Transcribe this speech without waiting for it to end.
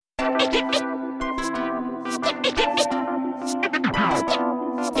You're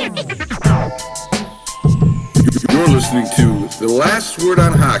listening to The Last Word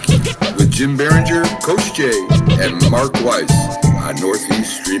on Hockey with Jim Behringer, Coach Jay, and Mark Weiss on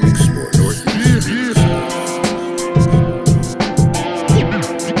Northeast Streaming Sports.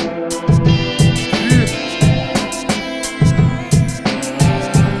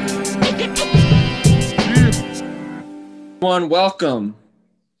 Everyone, welcome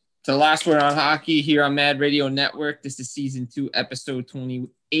to The Last Word on Hockey here on Mad Radio Network. This is Season 2, Episode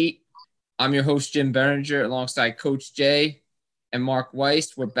 28. I'm your host, Jim Behringer, alongside Coach Jay and Mark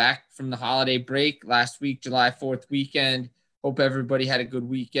Weiss. We're back from the holiday break last week, July 4th weekend. Hope everybody had a good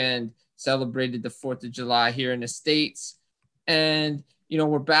weekend, celebrated the 4th of July here in the States. And,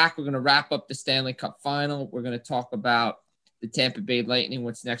 we're back. We're going to wrap up the Stanley Cup Final. We're going to talk about the Tampa Bay Lightning,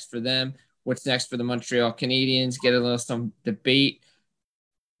 what's next for them, what's next for the Montreal Canadiens, get a little some debate.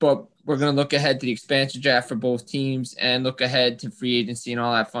 But we're going to look ahead to the expansion draft for both teams and look ahead to free agency and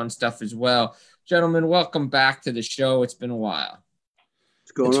all that fun stuff as well. Gentlemen, welcome back to the show. It's been a while.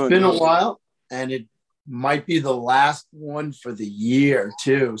 It's been a while, and it might be the last one for the year,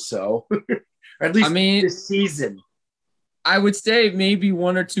 too. So, or at least this season. I would say maybe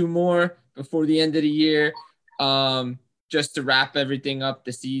one or two more before the end of the year, just to wrap everything up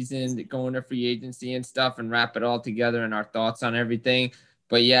the season, going to free agency and stuff, and wrap it all together and our thoughts on everything.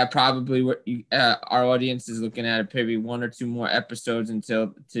 But yeah, probably what our audience is looking at maybe one or two more episodes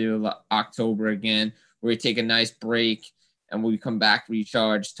until October again, where we take a nice break and we come back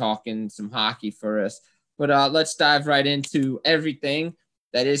recharged, talking some hockey for us. But let's dive right into everything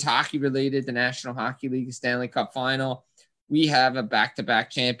that is hockey related. The National Hockey League Stanley Cup Final. We have a back-to-back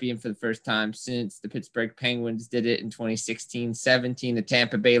champion for the first time since the Pittsburgh Penguins did it in 2016-17. The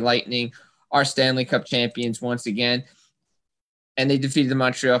Tampa Bay Lightning are Stanley Cup champions once again. And they defeated the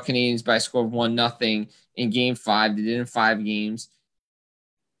Montreal Canadiens by a score of 1-0 in Game 5. They did it in 5 games.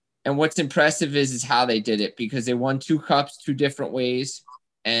 And what's impressive is how they did it, because they won 2 cups 2 different ways.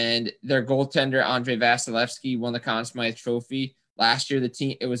 And their goaltender, Andrei Vasilevsky, won the Conn Smythe Trophy. Last year,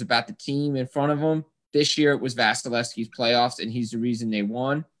 it was about the team in front of him. This year, it was Vasilevsky's playoffs, and he's the reason they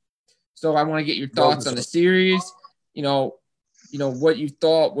won. So I want to get your thoughts on the series. What you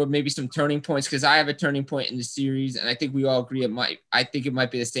thought were maybe some turning points, because I have a turning point in the series, and I think we all agree I think it might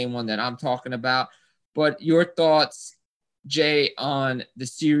be the same one that I'm talking about. But your thoughts, Jay, on the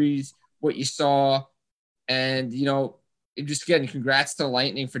series, what you saw, and, just again, congrats to the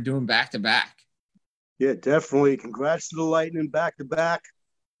Lightning for doing back-to-back. Yeah, definitely. Congrats to the Lightning back-to-back.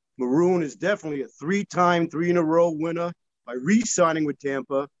 Maroon is definitely a 3-time, 3-in-a-row winner by re-signing with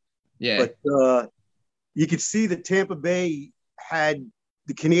Tampa. Yeah. But you could see that Tampa Bay had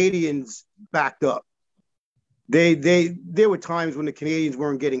the Canadiens backed up. There were times when the Canadiens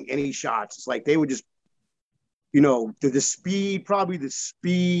weren't getting any shots. It's like they were just, the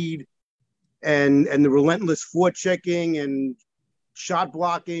speed and the relentless forechecking and shot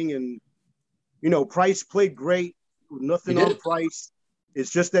blocking, and Price played great. Nothing on Price. It's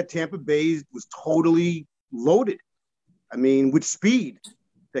just that Tampa Bay was totally loaded. I mean, with speed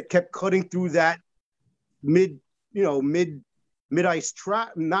that kept cutting through that mid-ice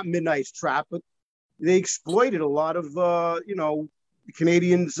trap, not mid-ice trap, but they exploited a lot of, the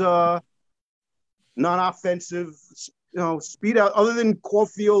Canadiens' non-offensive, speed out, other than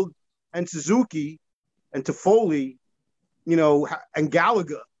Caulfield and Suzuki and Toffoli, and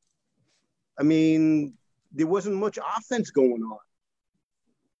Gallagher. I mean, there wasn't much offense going on.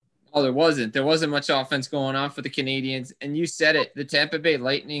 Oh, there wasn't. There wasn't much offense going on for the Canadiens. And you said it, the Tampa Bay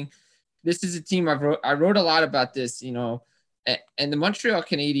Lightning, this is a team I wrote a lot about this, and the Montreal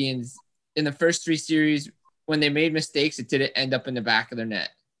Canadiens in the first 3 series, when they made mistakes, it didn't end up in the back of their net.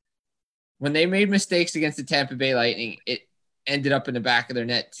 When they made mistakes against the Tampa Bay Lightning, it ended up in the back of their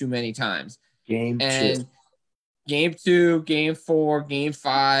net too many times. Game 2, Game 4, Game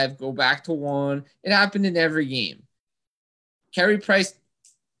 5, go back to 1. It happened in every game. Carey Price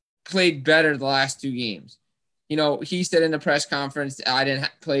played better the last 2 games. He said in the press conference, I didn't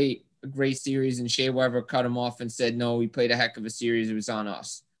play a great series, and Shea Weber cut him off and said, no, we played a heck of a series. It was on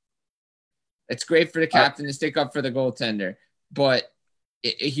us. It's great for the captain to stick up for the goaltender, but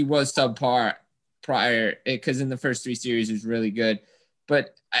he was subpar prior, because in the first 3 series it was really good.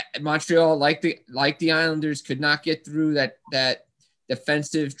 But Montreal, like the Islanders, could not get through that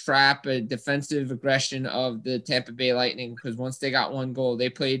defensive trap, a defensive aggression of the Tampa Bay Lightning, because once they got 1 goal, they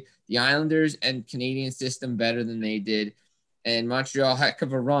played the Islanders and Canadian system better than they did. And Montreal, heck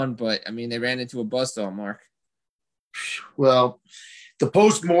of a run, but, they ran into a buzzsaw, Mark. Well, the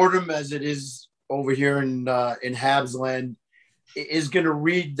post-mortem, as it is over here in Habs land, is going to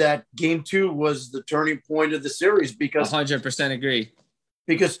read that game 2 was the turning point of the series because 100% agree.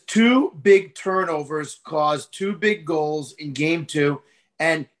 Because 2 big turnovers caused 2 big goals in game 2.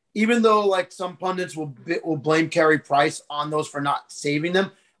 And even though like some pundits will blame Carey Price on those for not saving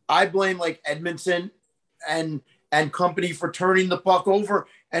them, I blame like Edmondson and company for turning the puck over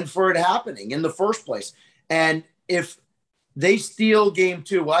and for it happening in the first place. And if they steal game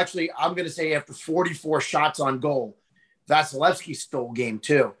 2, well, actually, I'm going to say after 44 shots on goal, Vasilevsky stole game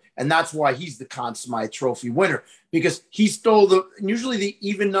 2. And that's why he's the Conn Smythe Trophy winner, because he stole usually the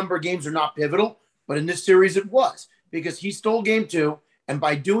even number games are not pivotal, but in this series it was, because he stole game 2. And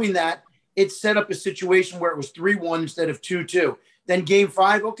by doing that, it set up a situation where it was 3-1 instead of 2-2. Then game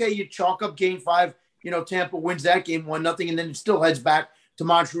 5, okay, you chalk up game 5, Tampa wins that game 1-0, and then it still heads back to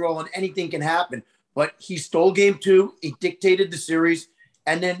Montreal and anything can happen. But he stole game 2. It dictated the series.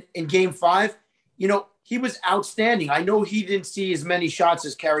 And then in game 5, he was outstanding. I know he didn't see as many shots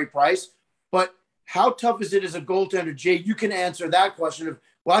as Carey Price, but how tough is it as a goaltender, Jay? You can answer that question.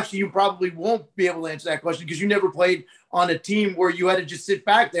 Well, actually, you probably won't be able to answer that question because you never played on a team where you had to just sit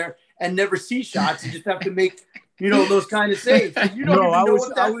back there and never see shots. You just have to make, those kind of saves. So you don't even know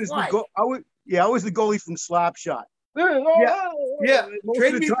what that's like. I was the goalie from Slapshot. Yeah.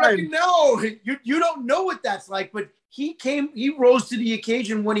 Trade me fucking no. You don't know what that's like, but he rose to the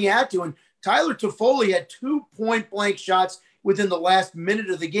occasion when he had to. And Tyler Toffoli had 2 point-blank shots within the last minute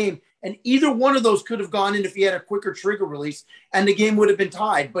of the game, and either one of those could have gone in if he had a quicker trigger release, and the game would have been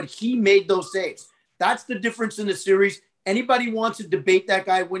tied, but he made those saves. That's the difference in the series. Anybody wants to debate that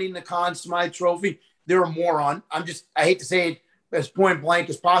guy winning the Conn Smythe Trophy, they're a moron. I hate to say it as point-blank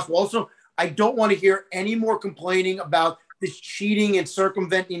as possible. Also, I don't want to hear any more complaining about this cheating and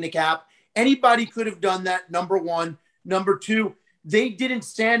circumventing the cap. Anybody could have done that, number one. Number two, they didn't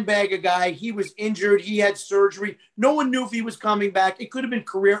sandbag a guy. He was injured. He had surgery. No one knew if he was coming back. It could have been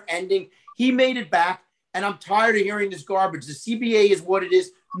career ending. He made it back, and I'm tired of hearing this garbage. The CBA is what it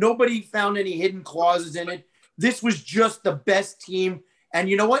is. Nobody found any hidden clauses in it. This was just the best team. And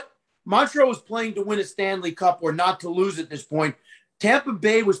you know what? Montreal was playing to win a Stanley Cup or not to lose at this point. Tampa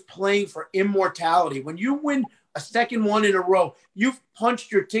Bay was playing for immortality. When you win a second one in a row, you've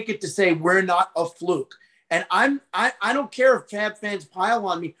punched your ticket to say we're not a fluke. And I don't care if Fab fans pile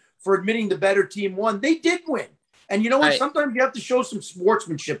on me for admitting the better team won. They did win. And you know what? Sometimes you have to show some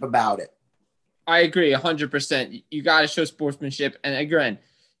sportsmanship about it. I agree 100%. You got to show sportsmanship. And again,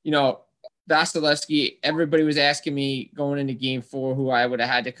 Vasilevsky, everybody was asking me going into game 4 who I would have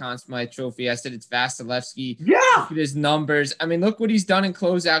had to Conn Smythe Trophy. I said it's Vasilevsky. Yeah. Look at his numbers. I mean, look what he's done in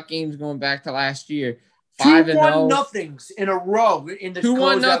closeout games going back to last year. 2-1-0 in a row in the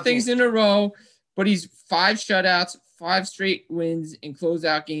 2-1-0 in a row. But he's 5 shutouts, 5 straight wins in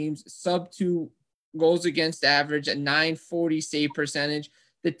closeout games, sub-2 goals against average, a .940 save percentage.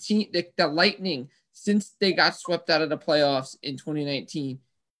 The Lightning, since they got swept out of the playoffs in 2019,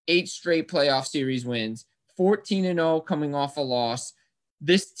 8 straight playoff series wins, 14-0 coming off a loss.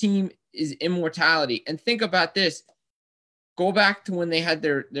 This team is immortality. And think about this. Go back to when they had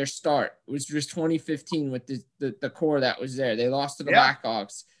their start, which was 2015 with the core that was there. They lost to the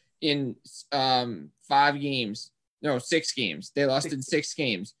Blackhawks in 6 games. They lost in 6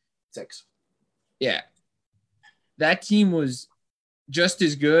 games. 6. Yeah. That team was just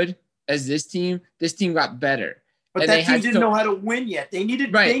as good as this team. This team got better. But that team didn't know how to win yet. They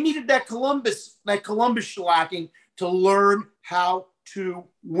needed that Columbus shellacking to learn how to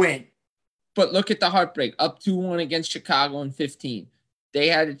win. But look at the heartbreak. Up 2-1 against Chicago in 15. They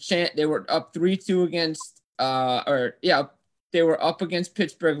had a chance. They were up 3-2 against they were up against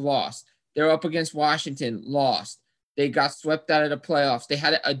Pittsburgh, lost. They were up against Washington, lost. They got swept out of the playoffs. They had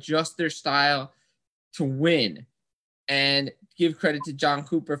to adjust their style to win. And give credit to John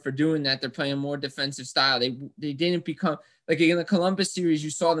Cooper for doing that. They're playing a more defensive style. They didn't become – like in the Columbus series, you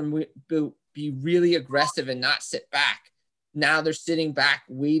saw them be really aggressive and not sit back. Now they're sitting back,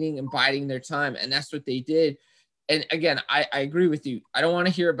 waiting and biding their time, and that's what they did. And again, I agree with you. I don't want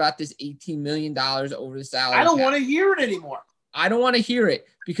to hear about this $18 million over the salary. I don't want to hear it anymore. I don't want to hear it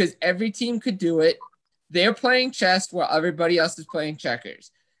because every team could do it. They're playing chess while everybody else is playing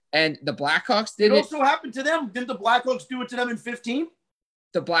checkers. And the Blackhawks did it. It also happened to them. Didn't the Blackhawks do it to them in 15?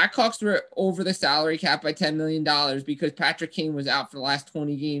 The Blackhawks were over the salary cap by $10 million because Patrick Kane was out for the last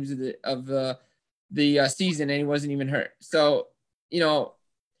 20 games of the season and he wasn't even hurt. So,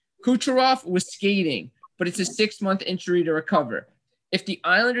 Kucherov was skating, but it's a 6-month injury to recover. If the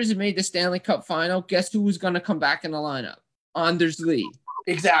Islanders had made the Stanley Cup final, guess who was going to come back in the lineup? Anders Lee.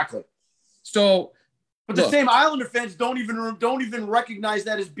 Exactly. So, but the same Islander fans don't even recognize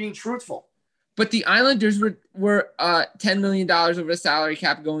that as being truthful. But the Islanders were $10 million over the salary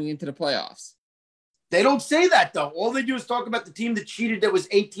cap going into the playoffs. They don't say that, though. All they do is talk about the team that cheated that was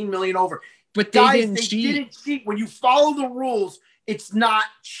 $18 million over. But they didn't cheat. When you follow the rules, it's not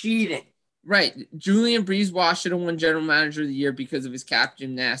cheating. Right. Julian Breezewall should have won General Manager of the Year because of his cap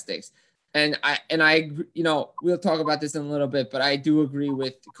gymnastics. And I, we'll talk about this in a little bit, but I do agree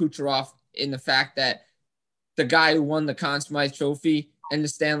with Kucherov in the fact that the guy who won the Conn Smythe Trophy and the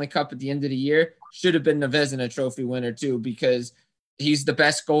Stanley Cup at the end of the year should have been the Vezina Trophy winner too, because he's the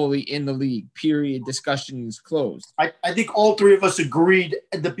best goalie in the league, period. Discussion is closed. I think all three of us agreed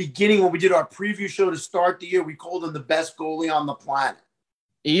at the beginning when we did our preview show to start the year, we called him the best goalie on the planet.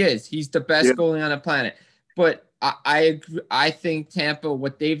 He is. He's the best goalie on the planet. But I think Tampa,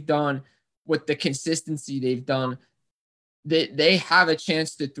 what they've done, with the consistency they've done, they have a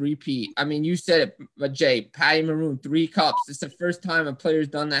chance to three-peat. I mean, you said it, but Jay, Patty Maroon, 3 cups. It's the first time a player's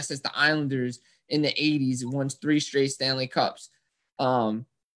done that since the Islanders in the 80s and won 3 straight Stanley Cups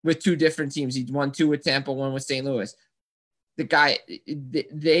with 2 different teams. He won 2 with Tampa, 1 with St. Louis. The guy,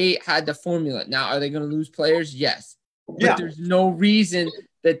 they had the formula. Now, are they going to lose players? Yes. But there's no reason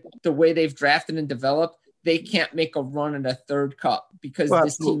that the way they've drafted and developed, they can't make a run at a 3rd cup because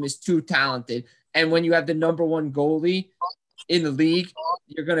this team is too talented. And when you have the number 1 goalie in the league,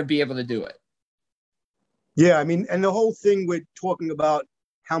 you're going to be able to do it. Yeah, I mean, and the whole thing with talking about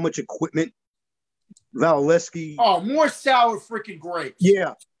how much equipment Vasilevsky. Oh, more sour freaking grapes.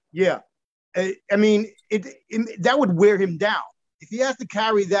 Yeah. I mean, that would wear him down. If he has to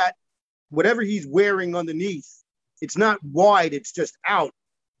carry that, whatever he's wearing underneath, it's not wide, it's just out.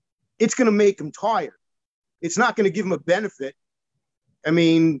 It's going to make him tired. It's not going to give him a benefit. I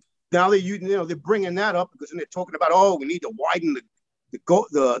mean, now they're bringing that up because they're talking about, we need to widen the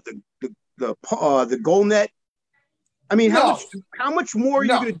goal net. I mean, how much more are you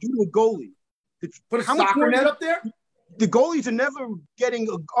going to do to a goalie? Put a soccer net up there? The goalies are never getting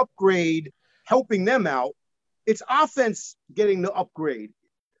an upgrade, helping them out. It's offense getting the upgrade.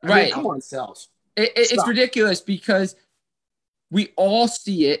 Right. I mean, come on, Sells. It's ridiculous because we all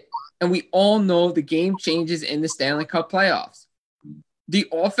see it and we all know the game changes in the Stanley Cup playoffs. The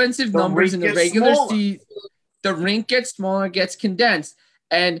offensive numbers in the regular season, the rink gets smaller, gets condensed.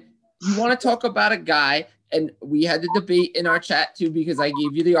 And you want to talk about a guy, and we had the debate in our chat too because I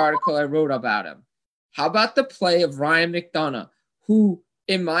gave you the article I wrote about him. How about the play of Ryan McDonough, who,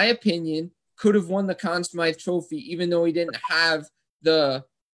 in my opinion, could have won the Conn Smythe Trophy even though he didn't have the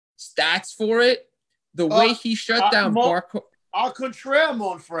stats for it? The way he shut down Barco. Au contraire,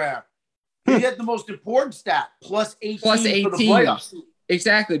 mon frère. He had the most important stat, plus 18 for the playoffs.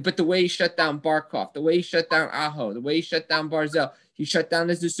 Exactly, but the way he shut down Barkov, the way he shut down Aho, the way he shut down Barzal, he shut down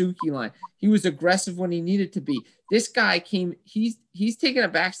the Suzuki line. He was aggressive when he needed to be. This guy he's taken a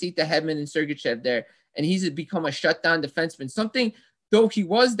backseat to Hedman and Sergachev there, and he's become a shutdown defenseman. Something, though he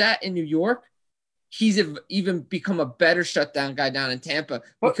was that in New York, he's even become a better shutdown guy down in Tampa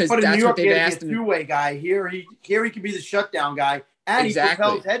because but that's in New York, what they've asked him. He had a two-way guy. Here he can be the shutdown guy, and he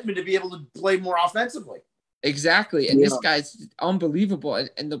propels Hedman to be able to play more offensively. Exactly. And this guy's unbelievable.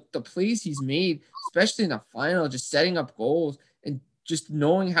 And the plays he's made, especially in the final, just setting up goals and just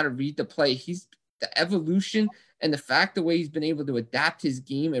knowing how to read the play. He's the evolution and the fact the way he's been able to adapt his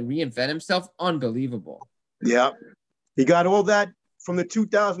game and reinvent himself, unbelievable. Yeah. He got all that from the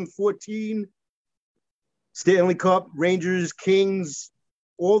 2014 Stanley Cup, Rangers, Kings,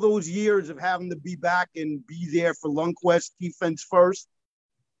 all those years of having to be back and be there for Lundqvist, defense first.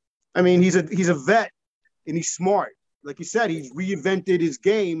 I mean, he's a vet. And he's smart. Like you said, he's reinvented his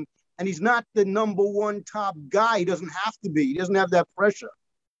game, and he's not the number 1 top guy. He doesn't have to be. He doesn't have that pressure.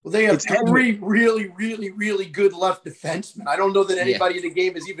 Well, they have 3 really, really, really good left defensemen. I don't know that anybody in the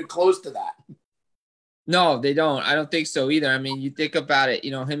game is even close to that. No, they don't. I don't think so either. I mean, you think about it,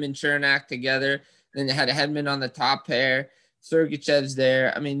 him and Chernak together. Then they had Hedman on the top pair. Sergachev's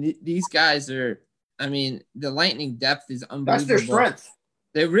there. I mean, these guys are – I mean, the Lightning depth is unbelievable. That's their strength.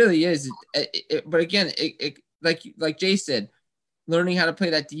 It really is. But again, like Jay said, learning how to play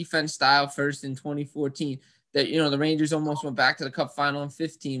that defense style first in 2014. That the Rangers almost went back to the Cup final in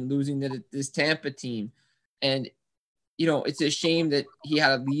 2015, losing to this Tampa team, and it's a shame that he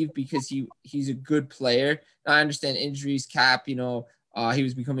had to leave because he's a good player. Now, I understand injuries, cap. He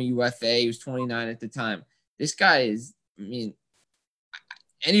was becoming UFA. He was 29 at the time. This guy is. I mean,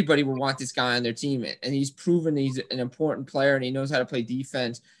 anybody would want this guy on their team, and he's proven he's an important player and he knows how to play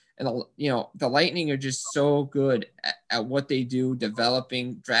defense. And the Lightning are just so good at what they do,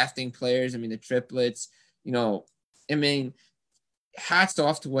 developing, drafting players. I mean, the triplets. I mean, hats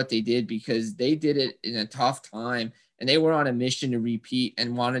off to what they did because they did it in a tough time, and they were on a mission to repeat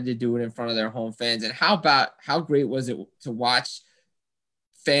and wanted to do it in front of their home fans. And how great was it to watch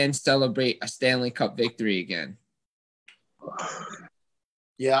fans celebrate a Stanley Cup victory again?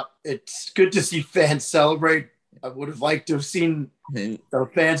 Yeah, it's good to see fans celebrate. I would have liked to have seen the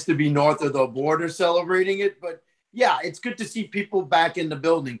fans to be north of the border celebrating it, but yeah, it's good to see people back in the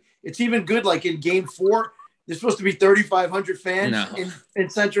building. It's even good, like in Game 4, there's supposed to be 3,500 fans in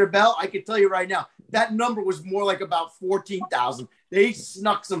Central Bell. I can tell you right now, that number was more like about 14,000. They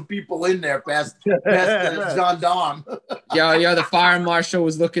snuck some people in there past the gendarme. Yeah, the fire marshal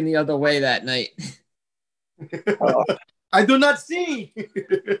was looking the other way that night. I do not see.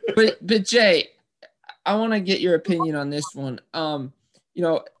 but Jay, I want to get your opinion on this one.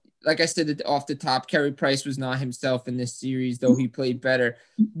 Like I said off the top, Carey Price was not himself in this series, though he played better.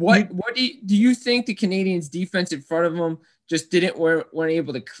 What do you think the Canadiens' defense in front of him just weren't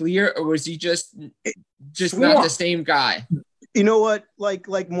able to clear, or was he just not the same guy? You know what?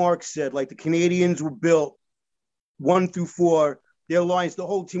 Like Mark said, like the Canadiens were built 1 through 4. Their lines, the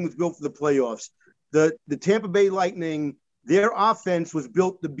whole team was built for the playoffs. The Tampa Bay Lightning, their offense was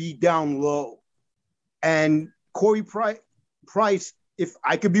built to be down low, and Corey Price. If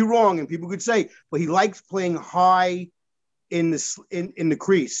I could be wrong, and people could say, but he likes playing high in the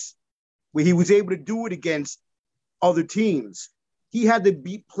crease, where he was able to do it against other teams. He had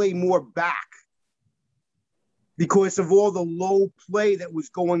to play more back because of all the low play that was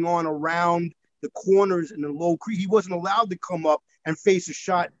going on around the corners and the low crease. He wasn't allowed to come up and face a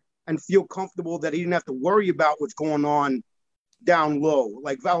shot and feel comfortable that he didn't have to worry about what's going on down low.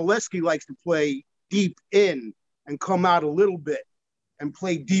 Like Vasilevsky likes to play deep in and come out a little bit and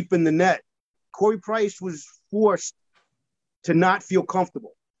play deep in the net. Corey Price was forced to not feel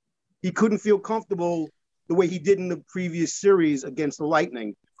comfortable. He couldn't feel comfortable the way he did in the previous series against the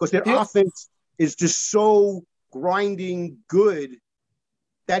Lightning because their offense is just so grinding good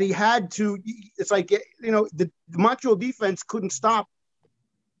that he had to. It's like, the Montreal defense couldn't stop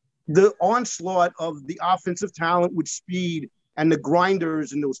the onslaught of the offensive talent with speed and the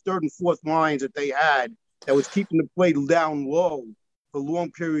grinders and those third and fourth lines that they had that was keeping the play down low for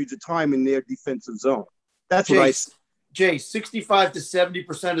long periods of time in their defensive zone. That's what I see. Jay, 65 to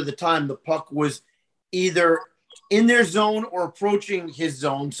 70% of the time, the puck was either in their zone or approaching his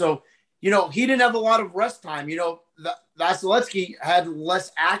zone. So, he didn't have a lot of rest time. Vasilevsky had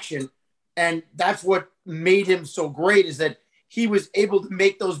less action, and that's what made him so great is that he was able to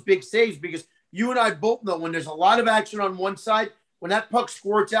make those big saves because you and I both know when there's a lot of action on one side, when that puck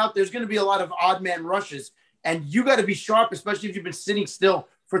squirts out, there's going to be a lot of odd man rushes. And you got to be sharp, especially if you've been sitting still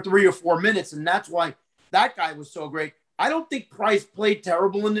for 3 or 4 minutes. And that's why that guy was so great. I don't think Price played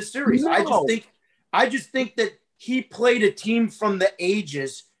terrible in this series. No. I just think that he played a team from the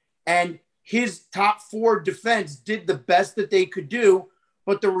ages, and his top 4 defense did the best that they could do.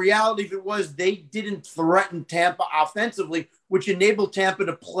 But the reality of it was they didn't threaten Tampa offensively, which enabled Tampa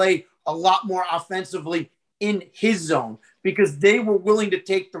to play a lot more offensively in his zone because they were willing to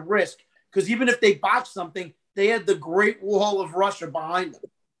take the risk. Because even if they botched something, they had the Great Wall of Russia behind them.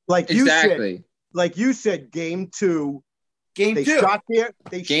 Like you said, game 2. They shot there.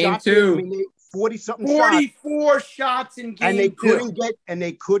 They game shot 2. There, 40-something 44 shots in game 2. And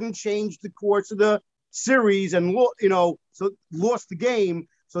they couldn't change the course of the series and so lost the game.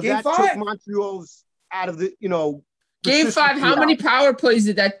 So game that 5. Took Montreal's out of the Game 5. How many power plays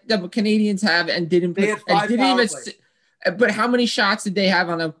did the Canadiens have and didn't? They had 5 power plays. But how many shots did they have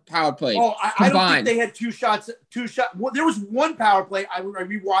on a power play? Oh, I don't think they had 2 shots. Well, there was one power play. I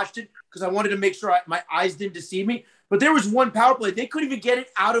rewatched it because I wanted to make sure my eyes didn't deceive me. But there was one power play. They couldn't even get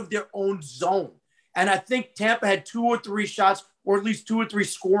it out of their own zone. And I think Tampa had 2 or 3 shots, or at least 2 or 3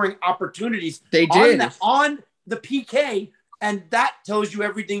 scoring opportunities. They did. On the PK. And that tells you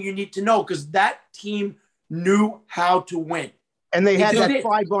everything you need to know because that team knew how to win. And they had that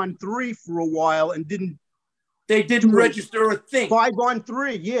 5-on-3 for a while and didn't. They didn't register a thing.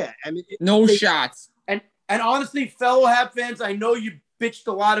 5-on-3, yeah. I mean, no shots. And honestly, fellow Hab fans, I know you bitched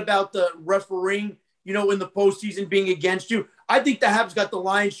a lot about the refereeing, in the postseason being against you. I think the Habs got the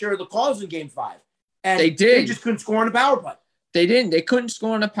lion's share of the calls in Game 5. And they did. They just couldn't score on a power play. They didn't. They couldn't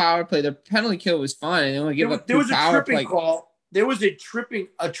score on a power play. The penalty kill was fine. They only gave up 2 power plays. There was a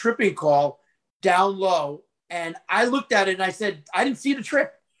tripping call down low, and I looked at it and I said, I didn't see the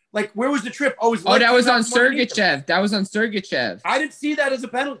trip. Like, where was the trip? That was on Sergachev. That was on Sergachev. I didn't see that as a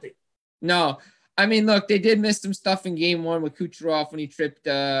penalty. No. I mean, look, they did miss some stuff in Game 1 with Kucherov when he tripped.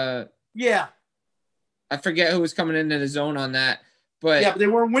 Yeah. I forget who was coming into the zone on that. But they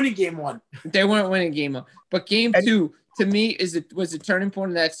weren't winning Game 1. They weren't winning Game 1. But Game 2, to me was the turning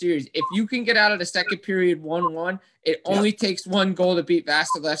point of that series. If you can get out of the second period 1-1, it only takes one goal to beat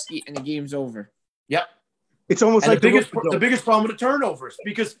Vasilevsky and the game's over. Yep. It's almost and like the biggest problem with the turnovers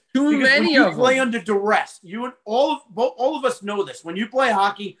because many when you of play them. under duress, you and all of us know this. When you play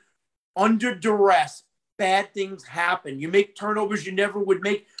hockey under duress, bad things happen. You make turnovers you never would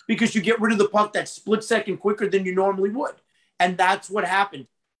make because you get rid of the puck that split second quicker than you normally would. And that's what happened.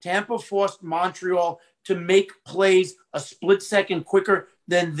 Tampa forced Montreal to make plays a split second quicker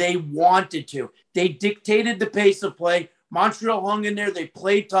than they wanted to. They dictated the pace of play. Montreal hung in there. They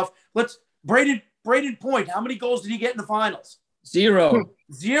played tough. Braden Point, how many goals did he get in the finals? 0.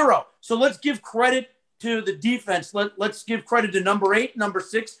 So let's give credit to the defense. Let's give credit to number 8, number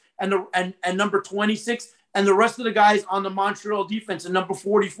 6, and number 26, and the rest of the guys on the Montreal defense and number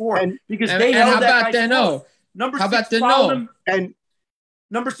 44 because they held that guy close. Number 6 followed him, and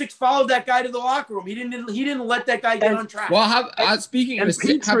number 6 followed that guy to the locker room. He didn't let that guy get on track. Well, speaking of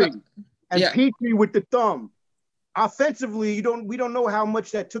Petrie with the thumb. Offensively, we don't know how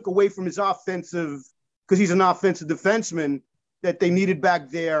much that took away from his offensive, because he's an offensive defenseman that they needed back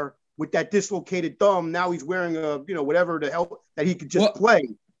there with that dislocated thumb. Now he's wearing whatever to help that he could just play.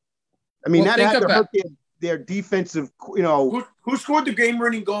 I mean, that had to hurt their defensive. Who scored the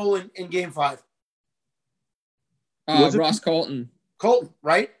game-winning goal in Game 5? Ross Colton. Colton,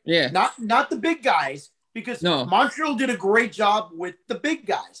 right? Yeah. Not the big guys, because Montreal did a great job with the big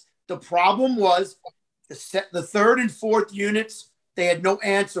guys. The problem was the third and fourth units, they had no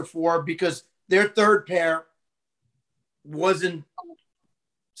answer for because their third pair wasn't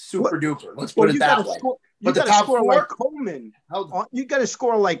super duper. Let's put it that way. But the top four, like Coleman, you got to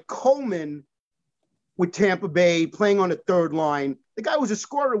score like Coleman with Tampa Bay playing on the third line. The guy was a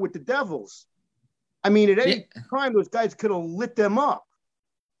scorer with the Devils. I mean, at any time, those guys could have lit them up.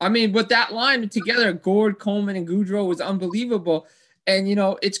 I mean, with that line together, Gord, Coleman, and Goudreau was unbelievable. And,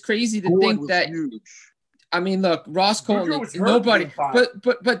 it's crazy to think that. Huge. I mean, look, Ross Colton, nobody,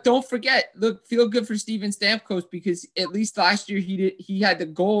 but don't forget, look, feel good for Steven Stamkos because at least last year he had the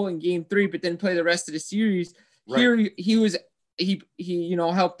goal in Game 3, but didn't play the rest of the series. Right. Here he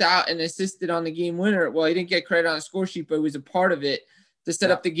helped out and assisted on the game winner. Well, he didn't get credit on the score sheet, but he was a part of it to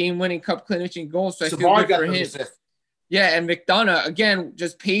set up the game winning cup clinching goal. So I feel good for him. Yeah, and McDonough again,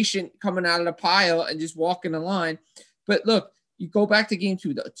 just patient coming out of the pile and just walking the line. But look. You go back to Game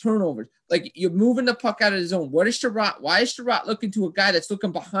 2, the turnovers. Like, you're moving the puck out of the zone. Why is Sherratt looking to a guy that's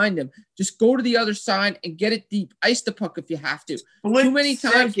looking behind him? Just go to the other side and get it deep. Ice the puck if you have to. Too many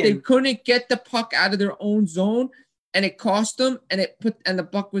times they couldn't get the puck out of their own zone, and it cost them, and the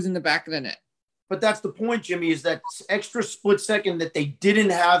puck was in the back of the net. But that's the point, Jimmy, is that extra split second that they didn't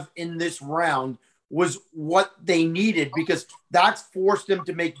have in this round was what they needed because that's forced them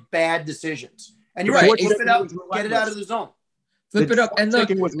to make bad decisions. And you're right. Get it out of the zone. Flip it up. And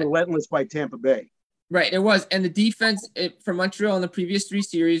look, it was relentless by Tampa Bay. Right, it was. And the defense for Montreal in the previous 3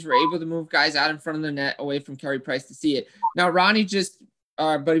 series were able to move guys out in front of the net away from Carey Price to see it. Now,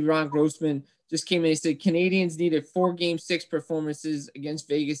 our buddy Ron Grossman just came in and said Canadians needed 4 Game 6 performances against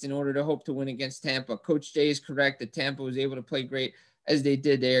Vegas in order to hope to win against Tampa. Coach Jay is correct that Tampa was able to play great as they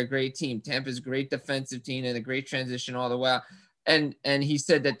did. They're a great team. Tampa's a great defensive team and a great transition all the way. And he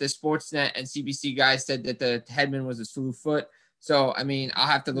said that the Sportsnet and CBC guys said that the Hedman was a slew foot. So, I mean, I'll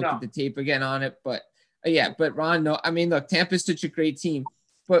have to look at the tape again on it. But, but Ron, no. I mean, look, Tampa's such a great team.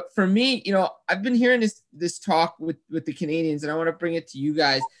 But for me, I've been hearing this talk with the Canadians, and I want to bring it to you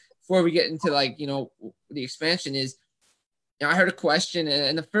guys before we get into, the expansion is, I heard a question,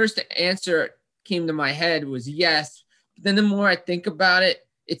 and the first answer came to my head was yes. But then the more I think about it,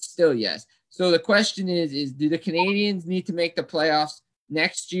 it's still yes. So the question is do the Canadians need to make the playoffs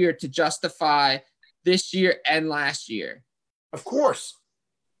next year to justify this year and last year? Of course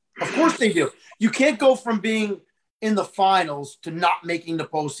they do. You can't go from being in the finals to not making the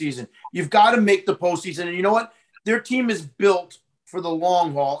postseason. You've got to make the postseason. And you know what? Their team is built for the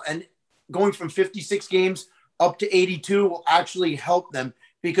long haul. And going from 56 games up to 82 will actually help them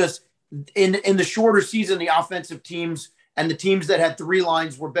because in the shorter season, the offensive teams and the teams that had 3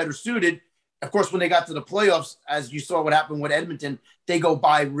 lines were better suited. Of course, when they got to the playoffs, as you saw what happened with Edmonton, they go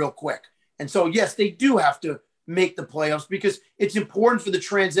by real quick. And so, yes, they do have to make the playoffs because it's important for the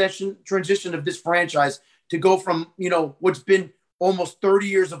transition of this franchise to go from, what's been almost 30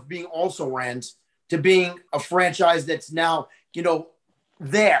 years of being also-rans to being a franchise that's now, they're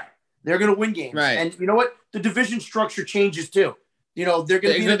going to win games. Right. And you know what? The division structure changes too. They're going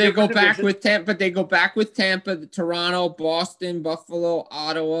to they go back with Tampa, but they go back with Tampa, Toronto, Boston, Buffalo,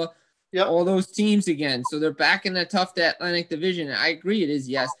 Ottawa, all those teams again. So they're back in the tough Atlantic division. And I agree. It is,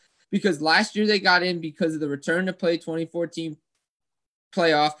 yes. because last year they got in because of the return to play 2014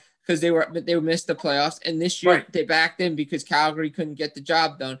 playoff because they missed the playoffs, and this year they backed in because Calgary couldn't get the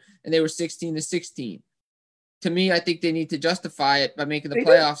job done, and they were 16-16. To me, I think they need to justify it by making the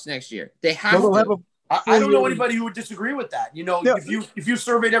playoffs next year. They have to. I don't know anybody who would disagree with that. You know, if you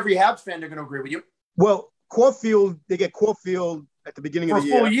surveyed every Habs fan, they're going to agree with you. Well, Caulfield, they get Caulfield at the beginning of the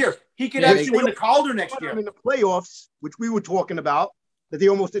year. For a full year. He could actually win the Calder next year. In the playoffs, which we were talking about, that they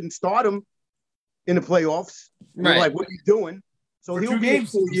almost didn't start him in the playoffs. Right. Like, what are you doing? So he'll be a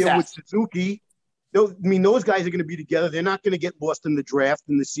full year with Suzuki. Those guys are going to be together. They're not going to get lost in the draft,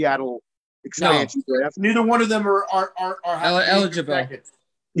 in the Seattle expansion draft. Neither one of them are eligible.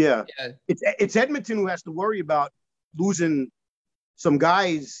 Yeah. It's Edmonton who has to worry about losing some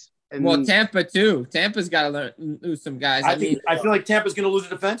guys. And Tampa too. Tampa's got to lose some guys. I feel like Tampa's going to lose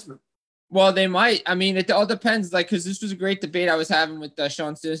a defenseman. Well, they might. I mean, it all depends. Like, because this was a great debate I was having with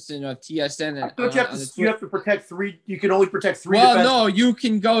Sean Simpson of TSN. And you have to protect three. You can only protect three. Well, no, you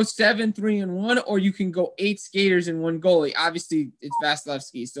can go 7-3-1, or you can go 8 skaters and 1 goalie. Obviously, it's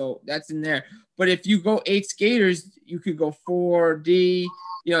Vasilevsky, so that's in there. But if you go 8 skaters, you could go 4D.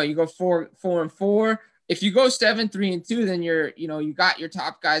 You know, you go 4-4. If you go 7-3-2, then you got your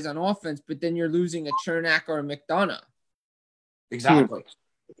top guys on offense, but then you're losing a Chernak or a McDonough. Exactly.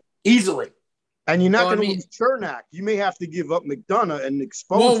 Easily. And you're not going to lose Chernak. You may have to give up McDonough and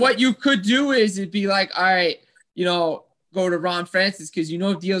expose Well, him. what you could do is it'd be like, all right, go to Ron Francis because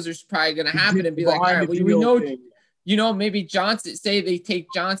deals are probably going to happen and be like, all right, well, we know, maybe Johnson, say they take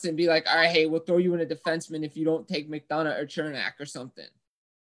Johnson and be like, all right, hey, we'll throw you in a defenseman if you don't take McDonough or Chernak or something.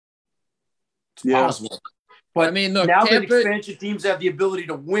 It's possible. But I mean, look, now that expansion teams have the ability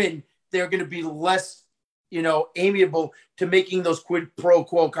to win, they're going to be less amiable to making those quid pro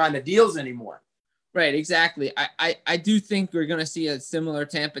quo kind of deals anymore. Right, exactly. I do think we're going to see a similar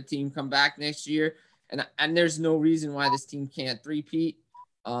Tampa team come back next year, and there's no reason why this team can't three-peat.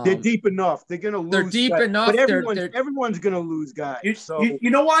 They're deep enough. They're going to lose. They're deep enough. But everyone's going to lose guys. You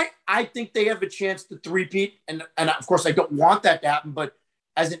know why? I think they have a chance to three-peat, and of course I don't want that to happen, but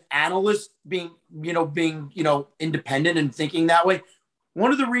as an analyst being independent and thinking that way,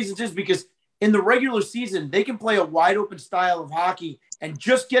 one of the reasons is because in the regular season, they can play a wide open style of hockey and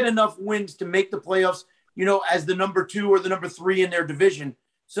just get enough wins to make the playoffs, as the number 2 or the number 3 in their division.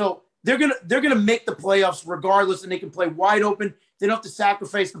 So they're gonna make the playoffs regardless, and they can play wide open. They don't have to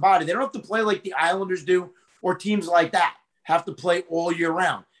sacrifice the body. They don't have to play like the Islanders do or teams like that have to play all year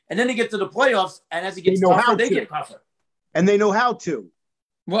round. And then they get to the playoffs, and as it gets tougher, they get tougher. And they know how to.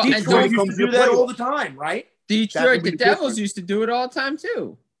 Well, Detroit used to do that all the time, right? Detroit, the Devils used to do it all the time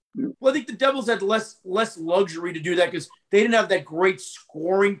too. Well, I think the Devils had less luxury to do that because they didn't have that great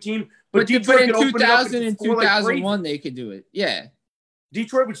scoring team. But Detroit in 2000 and 2001, they could do it. Yeah.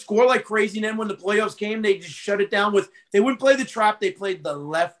 Detroit would score like crazy, and then when the playoffs came, they just shut it down they wouldn't play the trap. They played the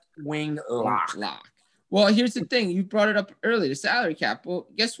left wing lock. Well, here's the thing. You brought it up earlier, the salary cap. Well,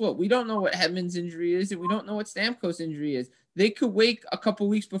 guess what? We don't know what Hedman's injury is, and we don't know what Stamkos' injury is. They could wait a couple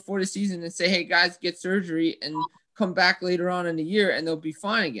weeks before the season and say, hey, guys, get surgery and come back later on in the year, and they'll be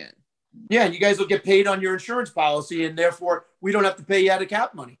fine again. Yeah, and you guys will get paid on your insurance policy, and therefore we don't have to pay you out of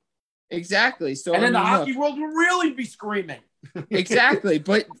cap money. Exactly. So and then the hockey world will really be screaming. Exactly.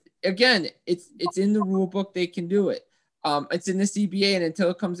 But again, it's in the rule book. They can do it. It's in the CBA, and until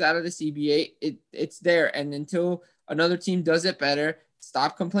it comes out of the CBA, it's there. And until another team does it better,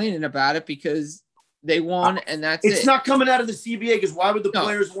 stop complaining about it because they won, and that's it. It's not coming out of the CBA because why would the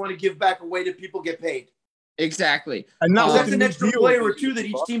players want to give back a way that people get paid? Exactly. And now that's an extra player or two that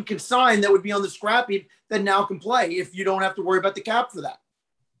each team can sign that would be on the scrap heap that now can play if you don't have to worry about the cap for that.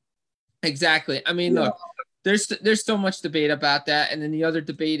 Exactly. I mean, look, there's so much debate about that. And then the other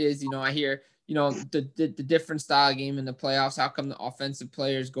debate is, I hear, the different style game in the playoffs. How come the offensive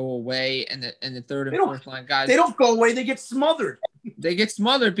players go away and the third and fourth line guys? They don't go away. They get smothered. They get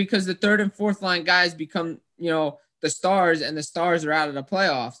smothered because the third and fourth line guys become, the stars, and the stars are out of the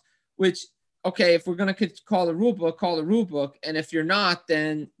playoffs, which, okay, if we're going to call the rule book, call the rule book. And if you're not,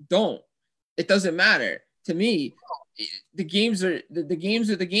 then don't. It doesn't matter. To me, the games are the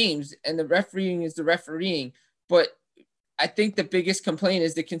games, and the refereeing is the refereeing. But I think the biggest complaint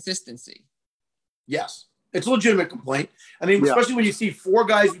is the consistency. Yes, it's a legitimate complaint. I mean, especially when you see 4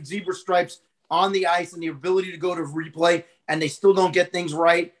 guys with zebra stripes on the ice and the ability to go to replay, and they still don't get things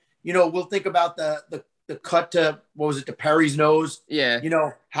right. We'll think about the cut to, to Perry's nose. Yeah.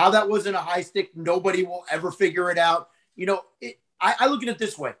 How that wasn't a high stick. Nobody will ever figure it out. I look at it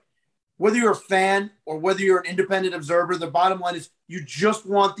this way. Whether you're a fan or whether you're an independent observer, the bottom line is you just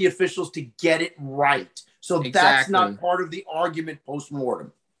want the officials to get it right. So That's not part of the argument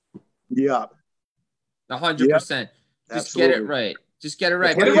post-mortem. Yeah. 100%. Just get it right. Just get it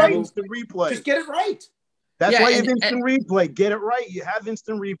right. Get it right. Instant replay. Just get it right. That's why you have instant replay. Get it right. You have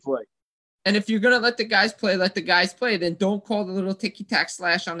instant replay. And if you're going to let the guys play. Then don't call the little ticky-tack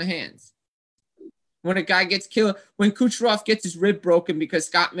slash on the hands. When a guy gets killed, when Kucherov gets his rib broken because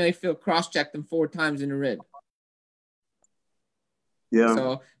Scott Mayfield cross-checked him 4 times in the rib. Yeah.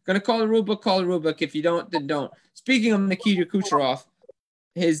 So, going to call the rule book, call the rule book. If you don't, then don't. Speaking of Nikita Kucherov,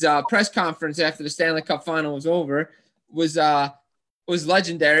 his press conference after the Stanley Cup final was over was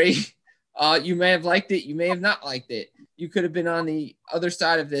legendary. You may have liked it. You may have not liked it. You could have been on the other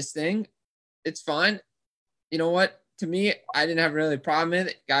side of this thing. It's fine. You know what? To me, I didn't have really a problem with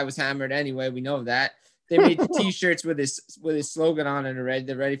it. Guy was hammered anyway. We know that. They made the T-shirts with his slogan on it already.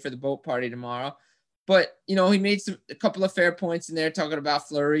 They're ready for the boat party tomorrow. But, he made a couple of fair points in there talking about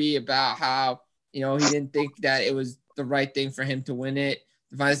Fleury, about how, he didn't think that it was the right thing for him to win it.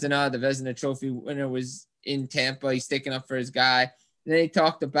 The Vezina Trophy winner was in Tampa. He's sticking up for his guy. And then he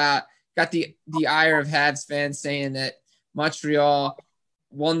talked about, got the ire of Habs fans saying that Montreal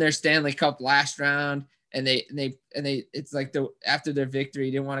won their Stanley Cup last round, and they it's like after their victory,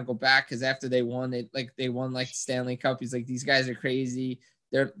 he didn't want to go back because after they won, they won the Stanley Cup. He's like, these guys are crazy.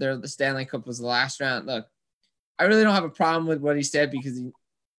 The Stanley Cup was the last round. Look, I really don't have a problem with what he said because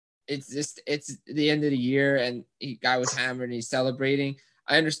it's the end of the year and guy was hammered and he's celebrating.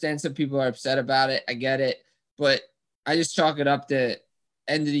 I understand some people are upset about it. I get it, but I just chalk it up to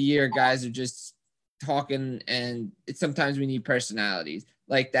end of the year. Guys are just talking, and sometimes we need personalities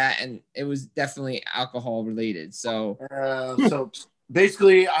like that. And it was definitely alcohol related. So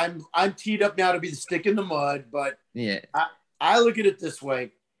basically, I'm teed up now to be the stick in the mud. But yeah, I look at it this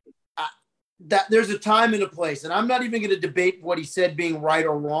way: that there's a time and a place, and I'm not even going to debate what he said being right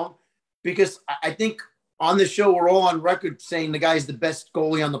or wrong, because I think on this show we're all on record saying the guy's the best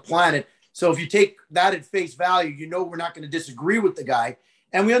goalie on the planet. So if you take that at face value, we're not going to disagree with the guy.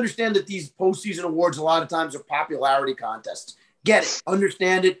 And we understand that these postseason awards a lot of times are popularity contests. Get it.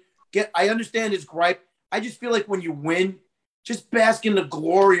 Understand it. I understand his gripe. I just feel like when you win, just bask in the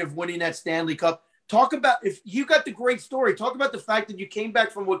glory of winning that Stanley Cup. Talk about, if you got the great story, talk about the fact that you came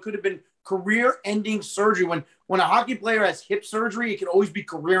back from what could have been career-ending surgery. When a hockey player has hip surgery, it can always be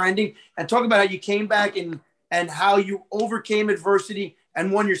career-ending. And talk about how you came back and how you overcame adversity and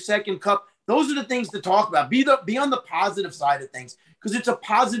won your second cup. Those are the things to talk about. Be on the positive side of things, because it's a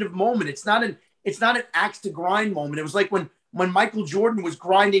positive moment. It's not an axe to grind moment. It was like when Michael Jordan was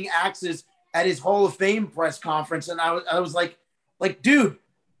grinding axes at his Hall of Fame press conference, and I was like, dude,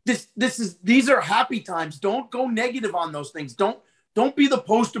 these are happy times. Don't go negative on those things. Don't be the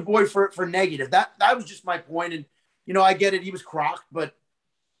poster boy for negative. That was just my point. And I get it. He was crocked, but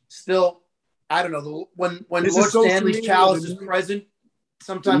still, I don't know. When Lord Stanley's chalice is present,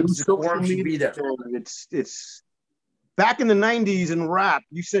 sometimes the quorum should be there. It's back in the 90s in rap,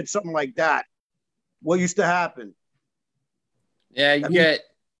 you said something like that. What used to happen? Yeah,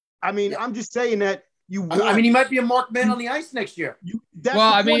 I'm just saying that you won. I mean, he might be a marked man on the ice next year.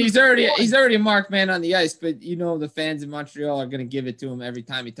 He's already a marked man on the ice, but the fans in Montreal are going to give it to him every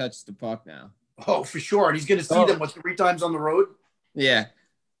time he touches the puck now. Oh, for sure. And he's going to see them 3 times on the road. Yeah.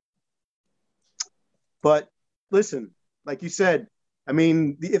 But listen, like you said, I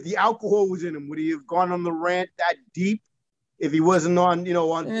mean, if the alcohol was in him, would he have gone on the rant that deep? If he wasn't on, a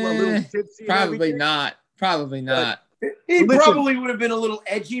little tipsy? Probably not. Probably not. He probably would have been a little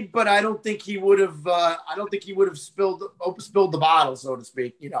edgy, but I don't think he would have. Spilled the bottle, so to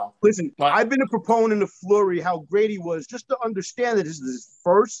speak. Listen, I've been a proponent of Fleury, how great he was, just to understand that this is his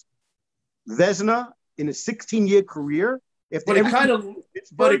first Vezina in a 16-year career. It kind of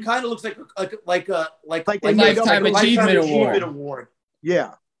looks like a lifetime achievement award.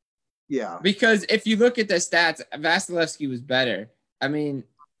 Yeah. Because if you look at the stats, Vasilevsky was better. I mean,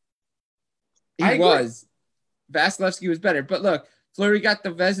 Vasilevsky was better. But look, Fleury got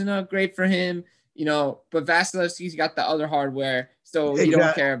the Vezina, great for him, but Vasilevsky's got the other hardware, so you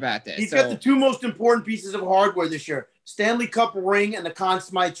don't care about this. He's got the 2 most important pieces of hardware this year: Stanley Cup ring and the Conn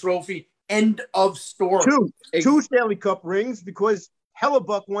Smythe Trophy. End of story. 2 Stanley Cup rings, because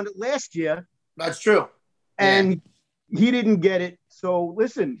Hellebuck won it last year. That's true. And he didn't get it. So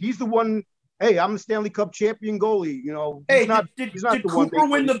listen, he's the one. Hey, I'm a Stanley Cup champion goalie. Did Cooper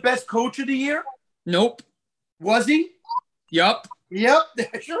win the best coach of the year? Nope. Was he? Yep.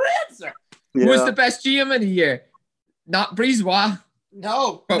 That's your answer. Who was the best GM of the year? Not Brisebois.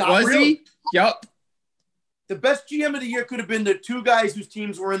 No. But was really. He? Yep. The best GM of the year could have been the 2 guys whose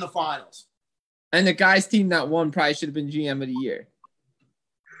teams were in the finals. And the guy's team that won probably should have been GM of the year.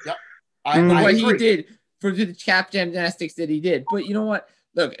 Yep. What he did for the cap gymnastics that he did. But you know what?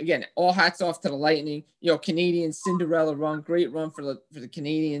 look, again, all hats off to the Lightning. You know, Canadians, Cinderella run, great run for the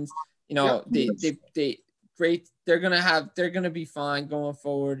Canadians. You know, they great. They're gonna be fine going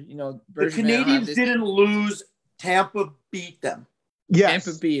forward. You know, the Canadians didn't lose. Tampa beat them. Yes.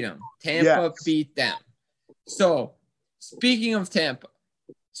 Tampa beat them. Tampa beat them. So, speaking of Tampa,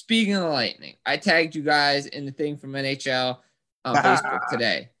 speaking of the Lightning, I tagged you guys in the thing from NHL on Facebook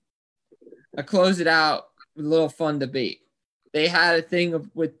today. I closed it out with a little fun debate. They had a thing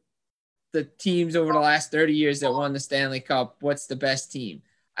with the teams over the last 30 years that won the Stanley Cup. What's the best team?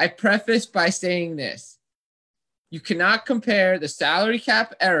 I prefaced by saying this. You cannot compare the salary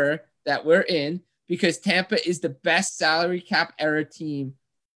cap era that we're in because Tampa is the best salary cap era team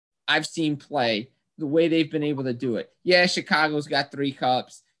I've seen play the way they've been able to do it. Yeah, Chicago's got 3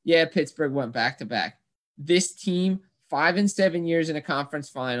 cups. Yeah, Pittsburgh went back-to-back. This team, 5 and 7 years in a conference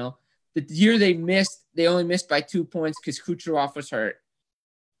final. The year they only missed by 2 points because Kucherov was hurt.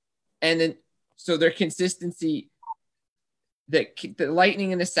 And then, so their consistency, the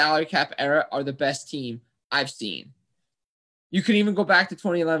Lightning in the salary cap era are the best team I've seen. You can even go back to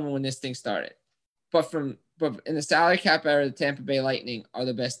 2011 when this thing started. But in the salary cap era, the Tampa Bay Lightning are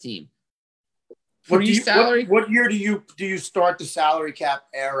the best team. What year do you start the salary cap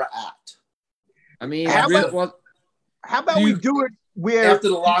era at? I mean, how about we do it where after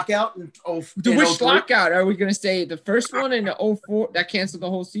the lockout? Which lockout? Are we going to say the first one in the 04 that canceled the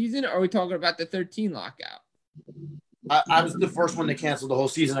whole season? Or are we talking about the 13 lockout? I was the first one to cancel the whole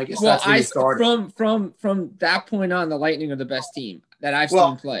season. I guess that's where you started. From that point on, the Lightning are the best team that I've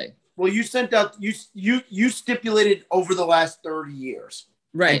seen play. Well, you sent out you stipulated over the last 30 years,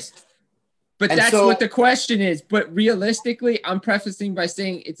 right? But that's what the question is. But realistically, I'm prefacing by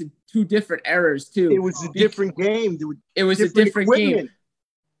saying it's 2 different eras too. It was a different game. It was a different game.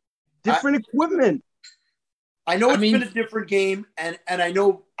 Different equipment. I know it's been a different game, and I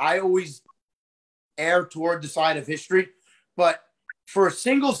know I always err toward the side of history, but for a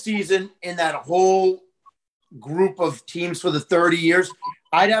single season in that whole group of teams for the 30 years,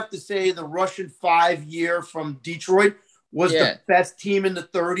 I'd have to say the Russian 5 year from Detroit was the best team in the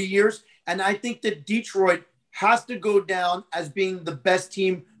 30 years. And I think that Detroit has to go down as being the best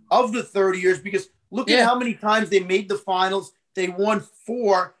team of the 30 years because look at how many times they made the finals. They won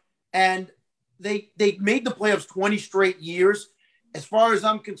 4 and they made the playoffs 20 straight years. As far as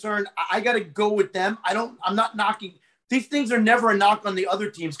I'm concerned, I got to go with them. I'm not knocking. These things are never a knock on the other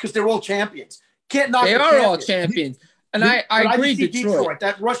teams because they're all champions. Can't knock. They are all champions. And I agree, Detroit.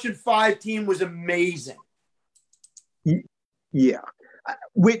 That Russian 5 team was amazing. Yeah.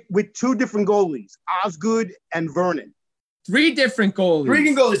 With 2 different goalies, Osgood and Vernon. 3 different goalies.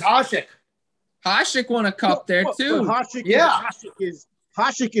 3 goalies. Hasek. Hasek won a cup there too. Hasek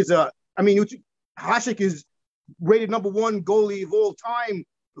is rated number 1 goalie of all time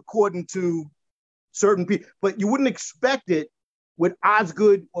according to certain people, but you wouldn't expect it with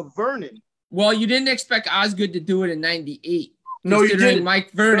Osgood or Vernon. Well, you didn't expect Osgood to do it in '98. No, you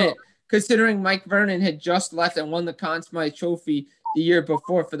didn't. Considering Mike Vernon had just left and won the Conn Smythe Trophy the year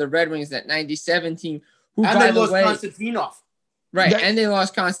before for the Red Wings, that '97 team, who and by they lost Konstantinov. Right, and they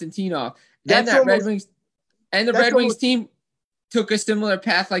lost Konstantinov. And that Red Wings team took a similar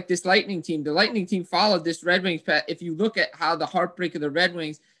path like this Lightning team. The Lightning team followed this Red Wings path. If you look at how the heartbreak of the Red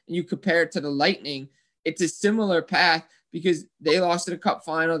Wings and you compare it to the Lightning, it's a similar path because they lost to the Cup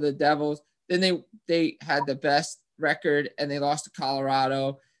final, the Devils. Then they had the best record and they lost to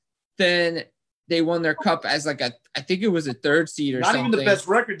Colorado. Then they won their cup as I think it was a 3rd seed or something. Not even the best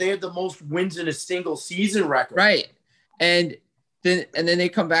record. They had the most wins in a single season record. Right. And then they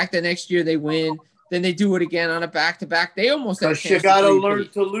come back the next year, they win. Then they do it again on a back-to-back. They almost had a chance. You got to learn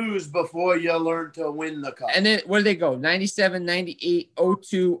to lose before you learn to win the cup. And then where did they go? 97, 98,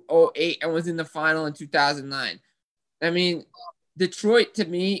 02, 08, and was in the final in 2009. I mean, Detroit, to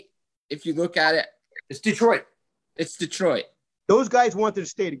me, if you look at it, it's Detroit. It's Detroit. Those guys wanted to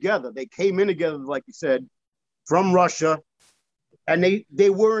stay together. They came in together, like you said, from Russia, and they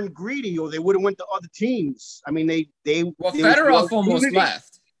weren't greedy, or they would have went to other teams. I mean, Fedorov almost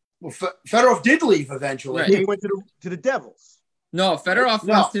left. Well, Fedorov did leave eventually. Right. He went to the Devils. No, Fedorov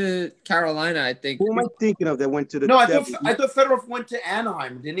went to Carolina, I think. Who am I thinking of that went to the Devils? I thought Fedorov went to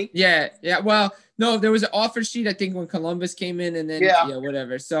Anaheim, didn't he? Yeah. Well, no, there was an offer sheet, I think, when Columbus came in, and then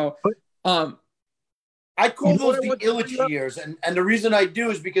whatever. So, I call those the Illich years, and the reason I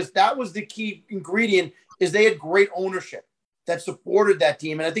do is because that was the key ingredient is they had great ownership that supported that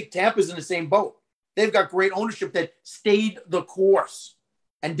team, and I think Tampa's in the same boat. They've got great ownership that stayed the course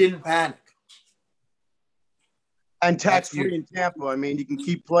and didn't panic. And tax-free in Tampa. I mean, you can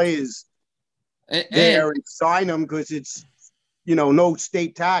keep players there and sign them because it's no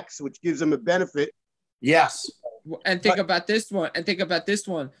state tax, which gives them a benefit. Yes. And think about this one.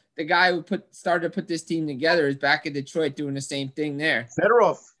 The guy who started to put this team together is back in Detroit doing the same thing there.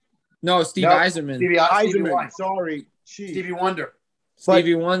 Fedorov. No, Steve Yzerman. Stevie Yzerman. Sorry. Jeez. Stevie Wonder.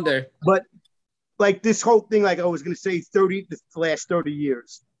 Stevie Wonder. But like this whole thing, like I was going to say, the last 30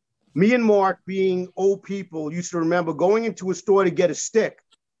 years. Me and Mark, being old people, used to remember going into a store to get a stick.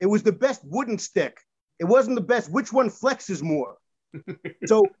 It was the best wooden stick. It wasn't the best. Which one flexes more?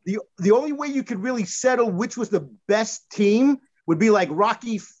 So the only way you could really settle which was the best team would be like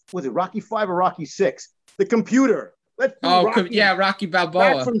Rocky 5 or Rocky 6? The computer. Rocky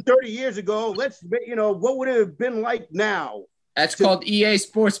Balboa. Back from 30 years ago. What would it have been like now? That's called EA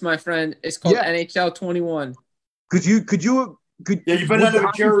Sports, my friend. It's called NHL 21. You better have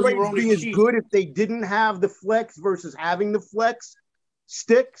a Jerry be as cheap. Good if they didn't have the flex versus having the flex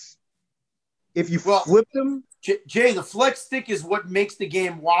sticks. If you flip them, Jay, the flex stick is what makes the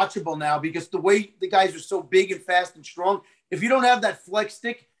game watchable now because the way the guys are so big and fast and strong. If you don't have that flex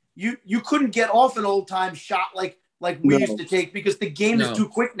stick, you couldn't get off an old time shot like we used to take because the game is too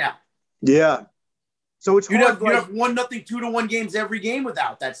quick now. Yeah. So it's you'd have 1-0, 2-1 games every game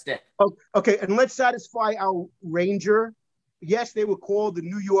without that stick. Okay, and let's satisfy our Ranger. Yes, they were called the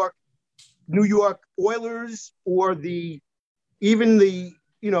New York Oilers or but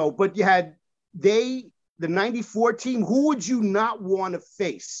you had the 94 team. Who would you not want to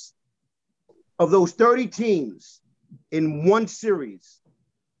face of those 30 teams in one series?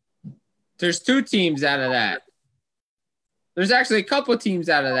 There's 2 teams out of that. There's actually a couple teams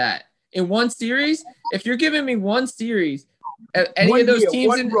out of that. In one series, if you're giving me one series, any of those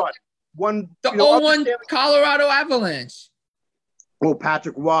teams Colorado Avalanche. Oh,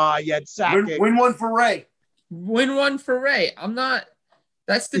 Patrick Roy, you had Sakic. Win one for Ray. I'm not.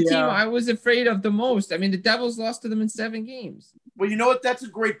 That's the team I was afraid of the most. I mean, the Devils lost to them in 7 games. Well, you know what? That's a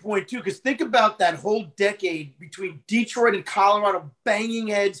great point, too, because think about that whole decade between Detroit and Colorado banging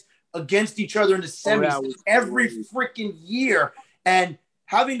heads against each other in the semis every freaking year and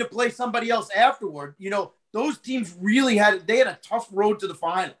having to play somebody else afterward. Those teams really had a tough road to the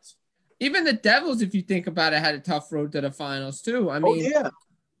finals. Even the Devils, if you think about it, had a tough road to the finals, too. I mean,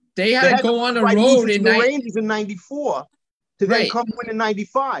 they had to go on a road in the Rangers in 94 to then come win in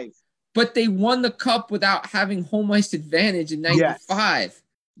 95. But they won the cup without having home ice advantage in 95.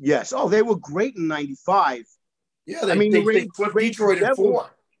 Yes. Oh, they were great in 95. Yeah, they put Detroit in 4.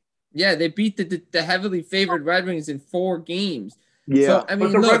 Yeah, they beat the heavily favored Red Wings in 4 games. Yeah, so, I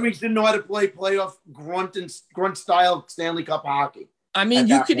mean, but the Red Wings didn't know how to play playoff grunt style Stanley Cup hockey. I mean,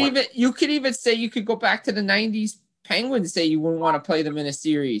 you could even say you could go back to the 90s Penguins, say you wouldn't want to play them in a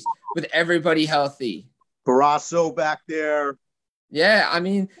series with everybody healthy. Barrasso back there. Yeah, I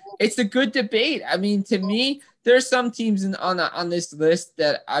mean, it's a good debate. I mean, to me, there's some teams on this list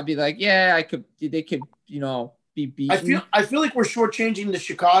that I'd be like, they could, be beaten. I feel like we're shortchanging the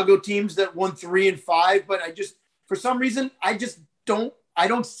Chicago teams that won 3 and 5, but for some reason, I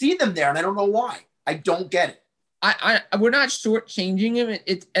don't see them there, and I don't know why. I don't get it. We're not shortchanging him.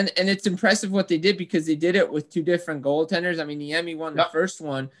 It's impressive what they did because they did it with 2 different goaltenders. I mean, Niemi won the first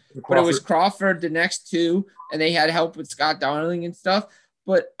one, but it was Crawford the next 2, and they had help with Scott Darling and stuff.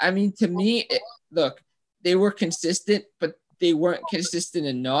 But I mean, to me, look, they were consistent, but they weren't consistent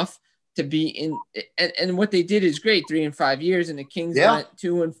enough to be in. And what they did is great, 3 and 5 years, and the Kings went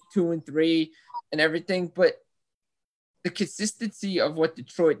 2 and 3 and everything. But the consistency of what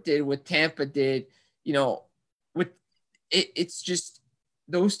Detroit did, what Tampa did, it's just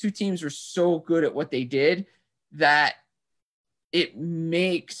those 2 teams were so good at what they did that it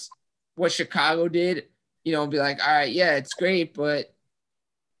makes what Chicago did, be like, all right, yeah, it's great, but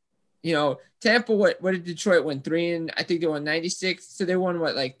Tampa, what did Detroit win? 3 and I think they won 96. So they won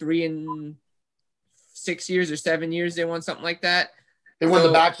 3 and 6 years or 7 years. They won something like that. They won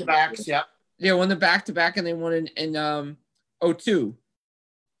the back-to-backs. Yeah. They won the back-to-back and they won in 02.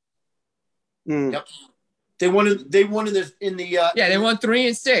 Yep. They won in the they won 3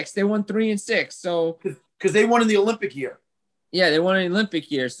 and 6. They won 3 and 6. So because they won in the Olympic year. Yeah, they won in the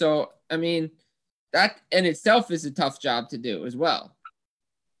Olympic year. So I mean, that in itself is a tough job to do as well.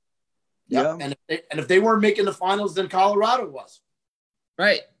 Yeah. And if they weren't making the finals, then Colorado was.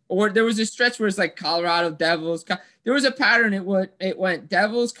 Right. Or there was a stretch where it's like Colorado, Devils. There was a pattern. It went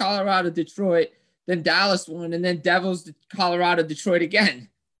Devils, Colorado, Detroit, then Dallas won, and then Devils, Colorado, Detroit again.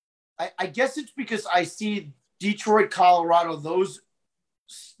 I guess it's because I see Detroit, Colorado, those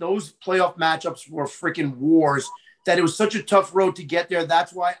playoff matchups were freaking wars, that it was such a tough road to get there.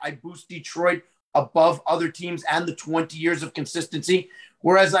 That's why I boost Detroit above other teams and the 20 years of consistency.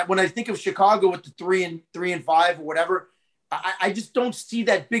 Whereas when I think of Chicago with the 3 and 5 or whatever, I just don't see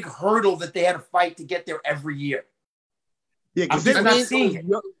that big hurdle that they had to fight to get there every year. Yeah, because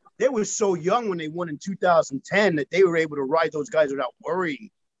they were so young when they won in 2010 that they were able to ride those guys without worrying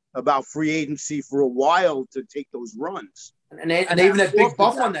about free agency for a while to take those runs. And they even had Big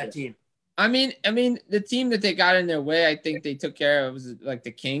Buff on that team. I mean, the team that they got in their way, I think they took care of was like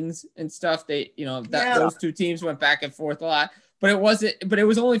the Kings and stuff. They, those two teams went back and forth a lot, but it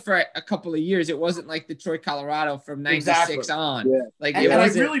was only for a couple of years. It wasn't like Detroit, Colorado from 96 on. Yeah. Like, and I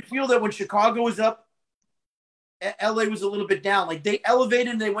really feel that when Chicago was up, LA was a little bit down. Like they elevated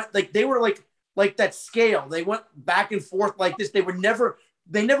and they went like they were like that scale. They went back and forth like this. They never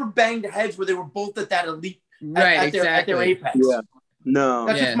banged heads where they were both at that elite at their apex. Yeah. No.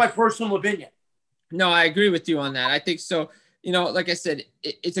 That's just my personal opinion. No, I agree with you on that. I think so. Like I said,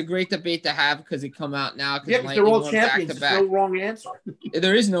 it's a great debate to have because it come out now. Yeah, because they're all champions. There's no wrong answer.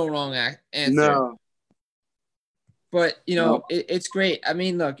 There is no wrong answer. No. But, it's great. I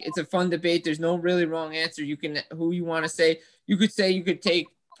mean, look, it's a fun debate. There's no really wrong answer. You can, who you want to say, you could take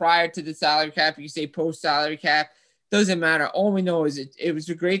prior to the salary cap. You could say post salary cap. Doesn't matter. All we know is it was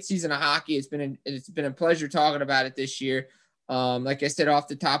a great season of hockey. It's been a pleasure talking about it this year. Like I said, off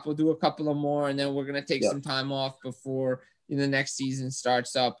the top, we'll do a couple of more, and then we're going to take some time off before the next season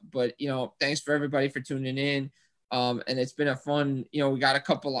starts up. But, thanks for everybody for tuning in. And it's been a fun, we got a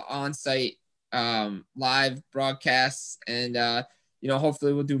couple of on-site live broadcasts, and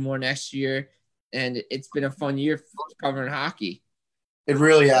hopefully we'll do more next year. And it's been a fun year covering hockey. It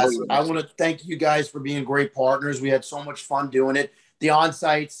really has. I want to thank you guys for being great partners. We had so much fun doing it. The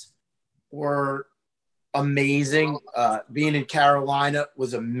on-sites were amazing. Being in Carolina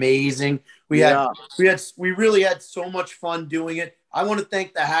was amazing. We really had so much fun doing it. I want to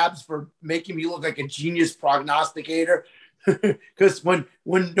thank the Habs for making me look like a genius prognosticator. Because when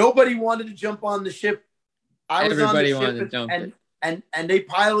nobody wanted to jump on the ship, I was Everybody on the wanted ship to jump and they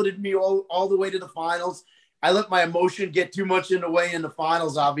piloted me all the way to the finals. I let my emotion get too much in the way in the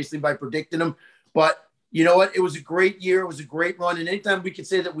finals, obviously, by predicting them. But you know what? It was a great year. It was a great run. And anytime we could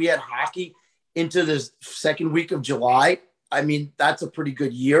say that we had hockey into the second week of July, I mean, that's a pretty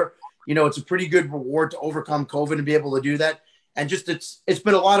good year. It's a pretty good reward to overcome COVID and be able to do that. And just it's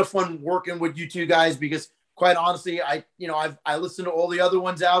been a lot of fun working with you two guys because quite honestly, I listen to all the other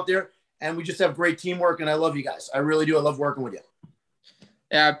ones out there and we just have great teamwork and I love you guys. I really do. I love working with you.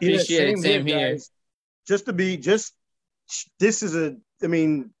 Yeah, I appreciate it. Same here.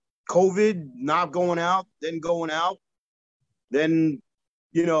 COVID, not going out, then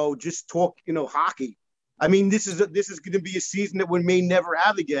just talk, hockey. I mean, this is going to be a season that we may never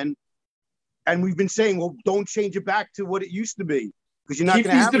have again. And we've been saying, well, don't change it back to what it used to be because you're not going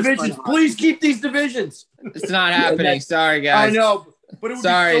to have divisions. Please keep these divisions. It's not happening. Sorry, guys. I know, but it would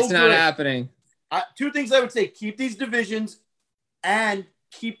sorry, be so it's not good. happening. Two things I would say: keep these divisions and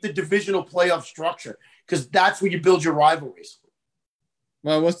keep the divisional playoff structure because that's where you build your rivalries.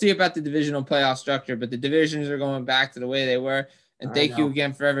 Well, we'll see about the divisional playoff structure, but the divisions are going back to the way they were. And thank you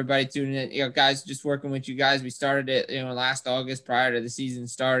again for everybody tuning in. Guys, just working with you guys. We started it, last August prior to the season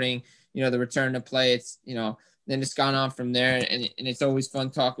starting. The return to play. It's then it's gone on from there, and it's always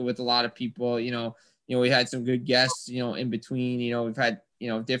fun talking with a lot of people. We had some good guests. In between. We've had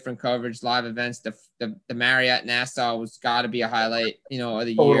different coverage, live events. The Marriott Nassau was got to be a highlight. Of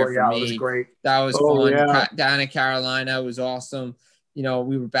the year for me. It was great. That was fun. Yeah. Down in Carolina was awesome. We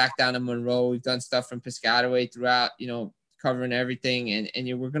were back down in Monroe. We've done stuff from Piscataway throughout. Covering everything,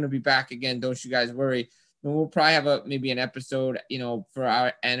 and we're going to be back again. Don't you guys worry. And we'll probably have maybe an episode, for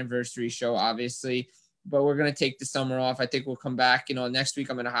our anniversary show, obviously, but we're going to take the summer off. I think we'll come back, next week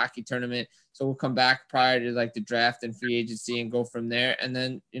I'm in a hockey tournament. So we'll come back prior to like the draft and free agency and go from there. And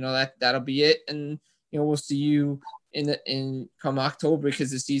then, that'll be it. And, we'll see you in come October because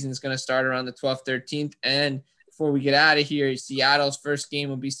the season is going to start around the 12th, 13th. And before we get out of here, Seattle's first game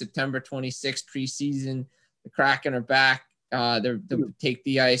will be September 26th preseason. The Kraken are back. They'll take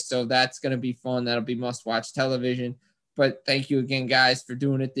the ice, so that's going to be fun. That'll be must-watch television. But thank you again, guys, for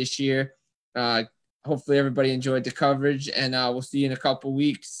doing it this year. Hopefully everybody enjoyed the coverage, and we'll see you in a couple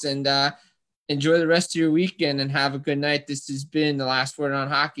weeks. And enjoy the rest of your weekend, and have a good night. This has been The Last Word on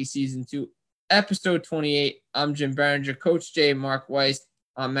Hockey Season 2, Episode 28. I'm Jim Berenger, Coach Jay, Mark Weiss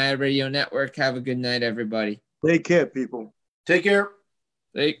on Mad Radio Network. Have a good night, everybody. Take care, people. Take care.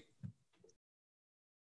 Take